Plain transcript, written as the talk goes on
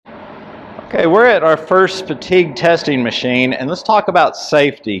Okay, we're at our first fatigue testing machine, and let's talk about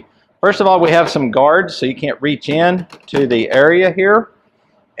safety. First of all, we have some guards so you can't reach in to the area here.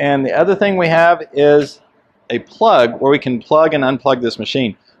 And the other thing we have is a plug where we can plug and unplug this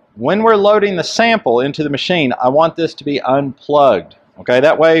machine. When we're loading the sample into the machine, I want this to be unplugged. Okay,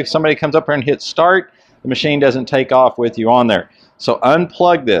 that way if somebody comes up here and hits start, the machine doesn't take off with you on there. So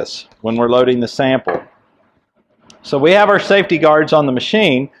unplug this when we're loading the sample. So we have our safety guards on the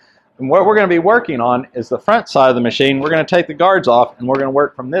machine. And what we're going to be working on is the front side of the machine. We're going to take the guards off and we're going to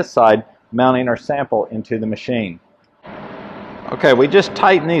work from this side, mounting our sample into the machine. Okay, we just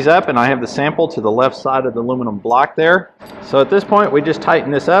tighten these up and I have the sample to the left side of the aluminum block there. So at this point we just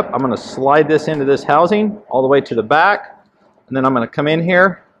tighten this up. I'm going to slide this into this housing all the way to the back. And then I'm going to come in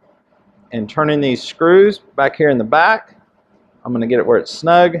here and turn in these screws back here in the back. I'm going to get it where it's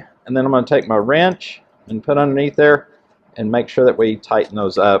snug. And then I'm going to take my wrench and put underneath there and make sure that we tighten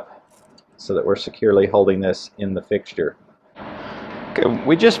those up, so that we're securely holding this in the fixture. Okay,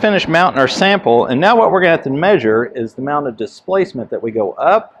 we just finished mounting our sample, and now what we're going to have to measure is the amount of displacement that we go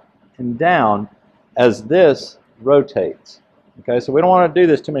up and down as this rotates. Okay, so we don't want to do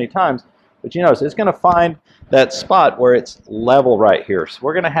this too many times, but you notice it's going to find that spot where it's level right here. So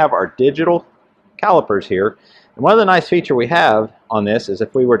we're going to have our digital calipers here, and one of the nice features we have on this is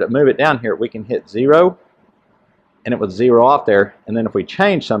if we were to move it down here, we can hit 0 and it would 0 off there, and then if we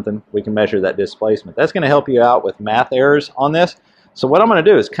change something we can measure that displacement. That's going to help you out with math errors on this. So what I'm going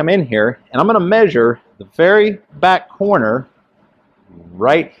to do is come in here and I'm going to measure the very back corner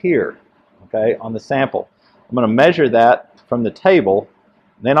right here, okay, on the sample. I'm going to measure that from the table,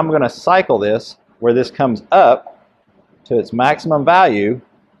 then I'm going to cycle this where this comes up to its maximum value.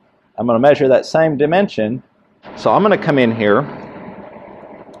 I'm going to measure that same dimension. So I'm going to come in here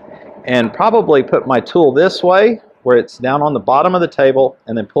and probably put my tool this way where it's down on the bottom of the table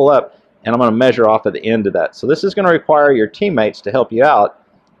and then pull up, and I'm going to measure off at the end of that. So this is going to require your teammates to help you out,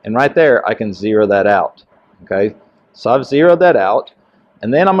 and right there I can zero that out. Okay, so I've zeroed that out,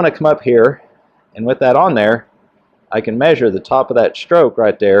 and then I'm going to come up here, and with that on there I can measure the top of that stroke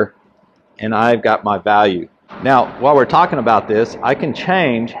right there, and I've got my value. Now while we're talking about this, I can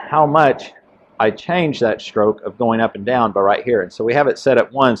change how much I change that stroke of going up and down by right here. And so we have it set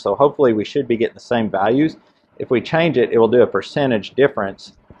at 1, so hopefully we should be getting the same values. If we change it, it will do a percentage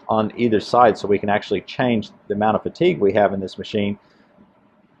difference on either side, so we can actually change the amount of fatigue we have in this machine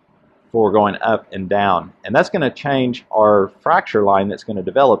for going up and down. And that's going to change our fracture line that's going to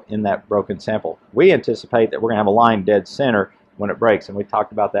develop in that broken sample. We anticipate that we're going to have a line dead center when it breaks, and we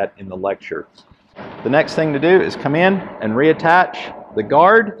talked about that in the lecture. The next thing to do is come in and reattach the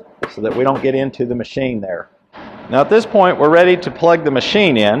guard so that we don't get into the machine there. Now at this point we're ready to plug the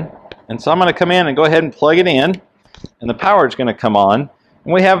machine in, and so I'm going to come in and go ahead and plug it in, and the power is going to come on,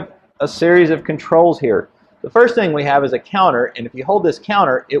 and we have a series of controls here. The first thing we have is a counter, and if you hold this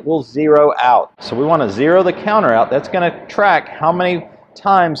counter it will zero out. So we want to zero the counter out. That's going to track how many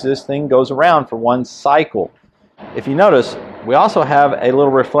times this thing goes around for one cycle. If you notice, we also have a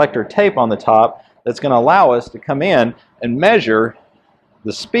little reflector tape on the top that's going to allow us to come in and measure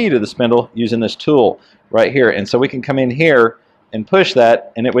the speed of the spindle using this tool right here. And so we can come in here and push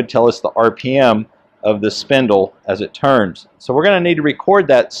that, and it would tell us the RPM of the spindle as it turns. So we're going to need to record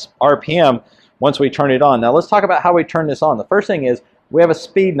that RPM once we turn it on. Now let's talk about how we turn this on. The first thing is we have a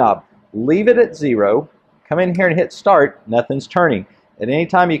speed knob. Leave it at 0, come in here and hit start, nothing's turning. At any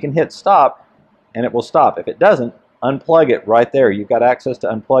time you can hit stop and it will stop. If it doesn't, unplug it right there. You've got access to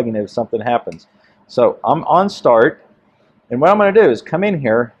unplugging it if something happens. So I'm on start, and what I'm going to do is come in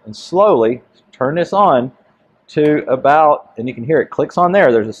here and slowly turn this on to about, and you can hear it clicks on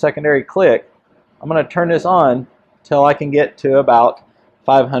there, there's a secondary click. I'm going to turn this on till I can get to about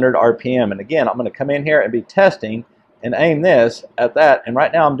 500 RPM, and again I'm going to come in here and be testing and aim this at that, and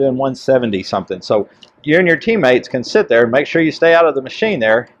right now I'm doing 170 something. So you and your teammates can sit there and make sure you stay out of the machine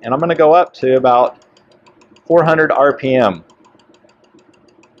there, and I'm going to go up to about 400 RPM.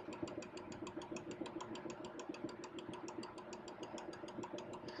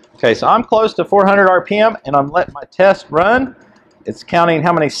 Okay, so I'm close to 400 RPM and I'm letting my test run. It's counting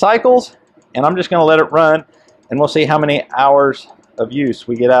how many cycles, and I'm just going to let it run, and we'll see how many hours of use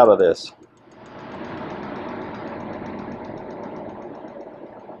we get out of this.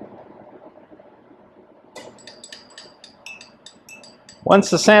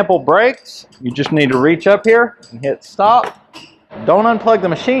 Once the sample breaks, you just need to reach up here and hit stop. Don't unplug the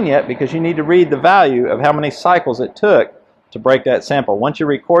machine yet because you need to read the value of how many cycles it took to break that sample. Once you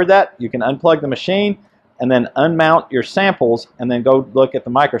record that, you can unplug the machine and then unmount your samples and then go look at the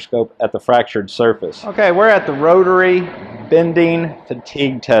microscope at the fractured surface. Okay, we're at the rotary bending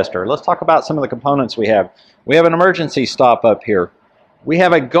fatigue tester. Let's talk about some of the components we have. We have an emergency stop up here. We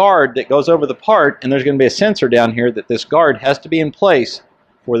have a guard that goes over the part, and there's going to be a sensor down here that this guard has to be in place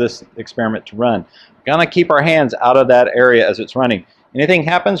for this experiment to run. We're going to keep our hands out of that area as it's running. Anything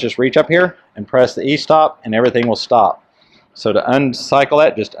happens, just reach up here and press the E-stop and everything will stop. So to uncycle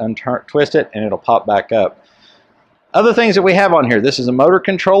that, just twist it and it'll pop back up. Other things that we have on here, this is a motor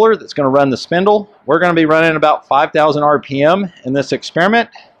controller that's going to run the spindle. We're going to be running about 5,000 RPM in this experiment.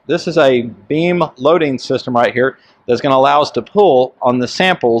 This is a beam loading system right here that's going to allow us to pull on the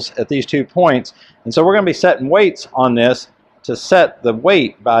samples at these 2 points. And so we're going to be setting weights on this to set the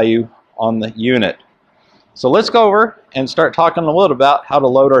weight value on the unit. So let's go over and start talking a little about how to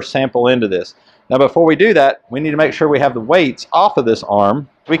load our sample into this. Now before we do that, we need to make sure we have the weights off of this arm.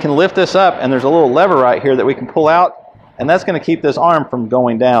 We can lift this up and there's a little lever right here that we can pull out, and that's going to keep this arm from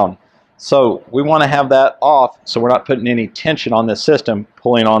going down. So we want to have that off so we're not putting any tension on this system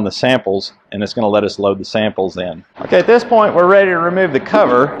pulling on the samples, and it's going to let us load the samples in. Okay, at this point we're ready to remove the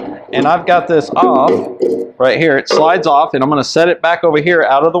cover, and I've got this off right here. It slides off, and I'm going to set it back over here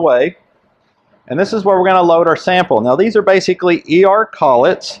out of the way. And this is where we're going to load our sample. Now these are basically ER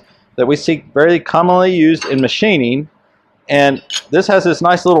collets that we see very commonly used in machining, and this has this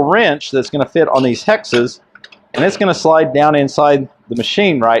nice little wrench that's going to fit on these hexes, and it's going to slide down inside the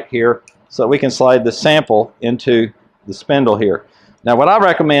machine right here so that we can slide the sample into the spindle here. Now what I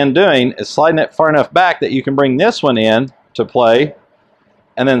recommend doing is sliding it far enough back that you can bring this one in to play,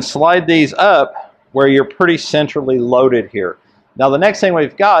 and then slide these up where you're pretty centrally loaded here. Now the next thing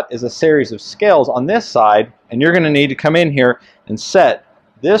we've got is a series of scales on this side, and you're going to need to come in here and set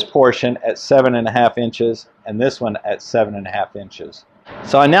this portion at 7.5 inches and this one at 7.5 inches.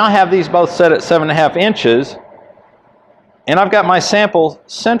 So I now have these both set at 7.5 inches, and I've got my sample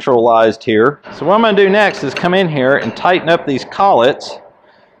centralized here. So what I'm going to do next is come in here and tighten up these collets,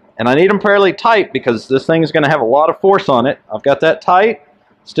 and I need them fairly tight because this thing is going to have a lot of force on it. I've got that tight,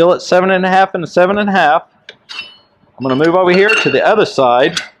 still at 7.5 and 7.5. I'm going to move over here to the other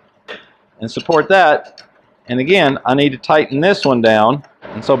side and support that, and again I need to tighten this one down.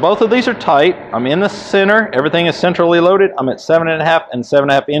 And so both of these are tight. I'm in the center, everything is centrally loaded. I'm at 7.5 and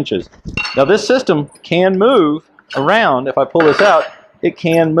 7.5 inches. Now this system can move around. If I pull this out, it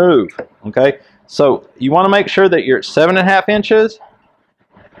can move. Okay, so you want to make sure that you're at 7.5 inches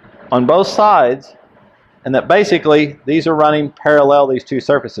on both sides, and that basically these are running parallel, these two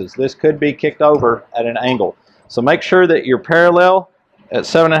surfaces. This could be kicked over at an angle. So make sure that you're parallel at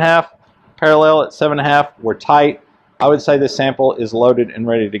 7.5, parallel at 7.5. We're tight. I would say this sample is loaded and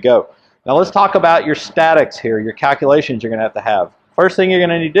ready to go. Now let's talk about your statics here, your calculations you're going to have. First thing you're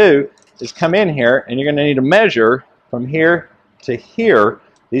going to need to do is come in here and you're going to need to measure from here to here.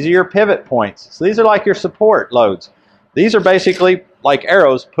 These are your pivot points. So these are like your support loads. These are basically like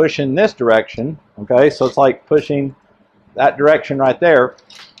arrows pushing this direction. Okay, so it's like pushing that direction right there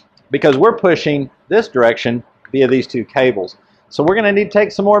because we're pushing this direction via these two cables. So we're going to need to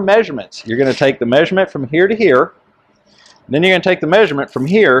take some more measurements. You're going to take the measurement from here to here. Then you're going to take the measurement from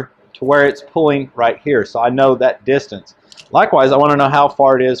here to where it's pulling right here. So I know that distance. Likewise, I want to know how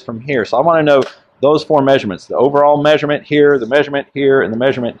far it is from here. So I want to know those four measurements. The overall measurement here, the measurement here, and the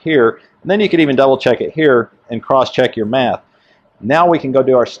measurement here. And then you could even double check it here and cross check your math. Now we can go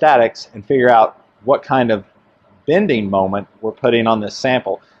do our statics and figure out what kind of bending moment we're putting on this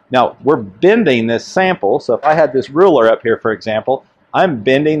sample. Now we're bending this sample. So if I had this ruler up here, for example, I'm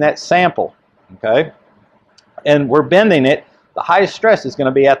bending that sample. Okay? And we're bending it. The highest stress is going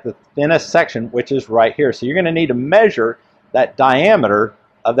to be at the thinnest section, which is right here. So you're going to need to measure that diameter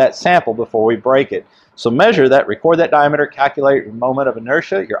of that sample before we break it. So measure that, record that diameter, calculate your moment of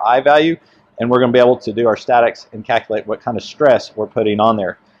inertia, your I value, and we're going to be able to do our statics and calculate what kind of stress we're putting on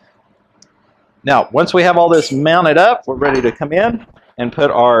there. Now, once we have all this mounted up, we're ready to come in and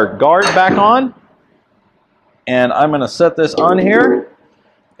put our guard back on. And I'm going to set this on here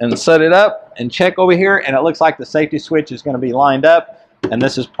and set it up and check over here, and it looks like the safety switch is going to be lined up and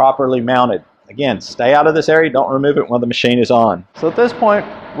this is properly mounted. Again, stay out of this area, don't remove it when the machine is on. So at this point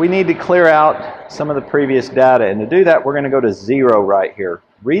we need to clear out some of the previous data, and to do that we're going to go to 0 right here.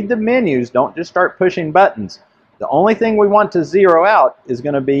 Read the menus, don't just start pushing buttons. The only thing we want to zero out is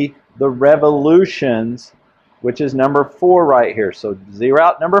going to be the revolutions, which is number 4 right here. So zero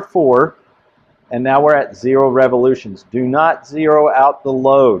out number 4. And now we're at 0 revolutions. Do not zero out the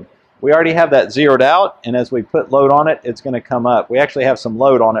load. We already have that zeroed out, and as we put load on it, it's going to come up. We actually have some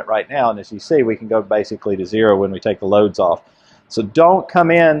load on it right now, and as you see, we can go basically to 0 when we take the loads off. So don't come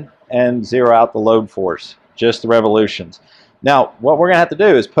in and zero out the load force, just the revolutions. Now, what we're going to have to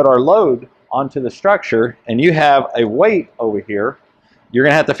do is put our load onto the structure and you have a weight over here, you're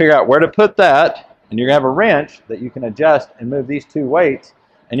going to have to figure out where to put that, and you're going to have a wrench that you can adjust and move these two weights,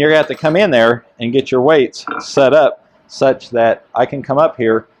 and you're going to have to come in there and get your weights set up such that I can come up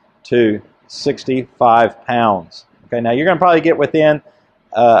here to 65 pounds. Okay, now you're going to probably get within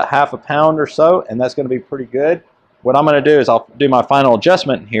half a pound or so, and that's going to be pretty good. What I'm going to do is I'll do my final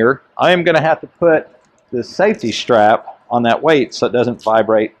adjustment here. I am going to have to put the safety strap on that weight so it doesn't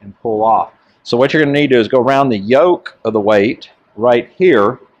vibrate and pull off. So what you're going to need to do is go around the yoke of the weight right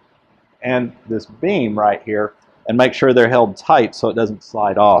here and this beam right here and make sure they're held tight so it doesn't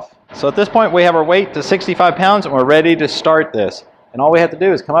slide off. So at this point we have our weight to 65 pounds and we're ready to start this. And all we have to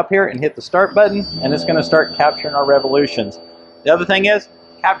do is come up here and hit the start button, and it's going to start capturing our revolutions. The other thing is,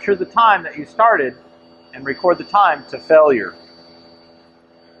 capture the time that you started and record the time to failure.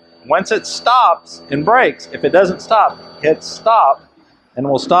 Once it stops and breaks, if it doesn't stop, hit stop and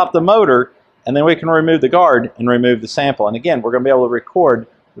we'll stop the motor, and then we can remove the guard and remove the sample. And again, we're going to be able to record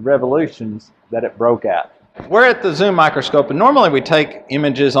the revolutions that it broke at. We're at the zoom microscope, and normally we take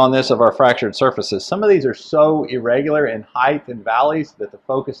images on this of our fractured surfaces. Some of these are so irregular in height and valleys that the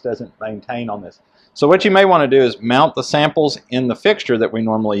focus doesn't maintain on this. So what you may want to do is mount the samples in the fixture that we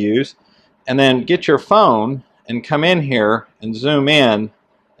normally use, and then get your phone and come in here and zoom in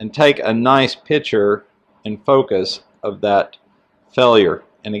and take a nice picture in focus of that failure.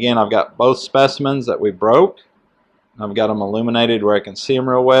 And again, I've got both specimens that we broke. I've got them illuminated where I can see them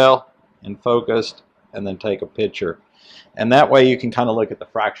real well and focused, and then take a picture. And that way you can kind of look at the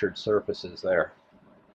fractured surfaces there.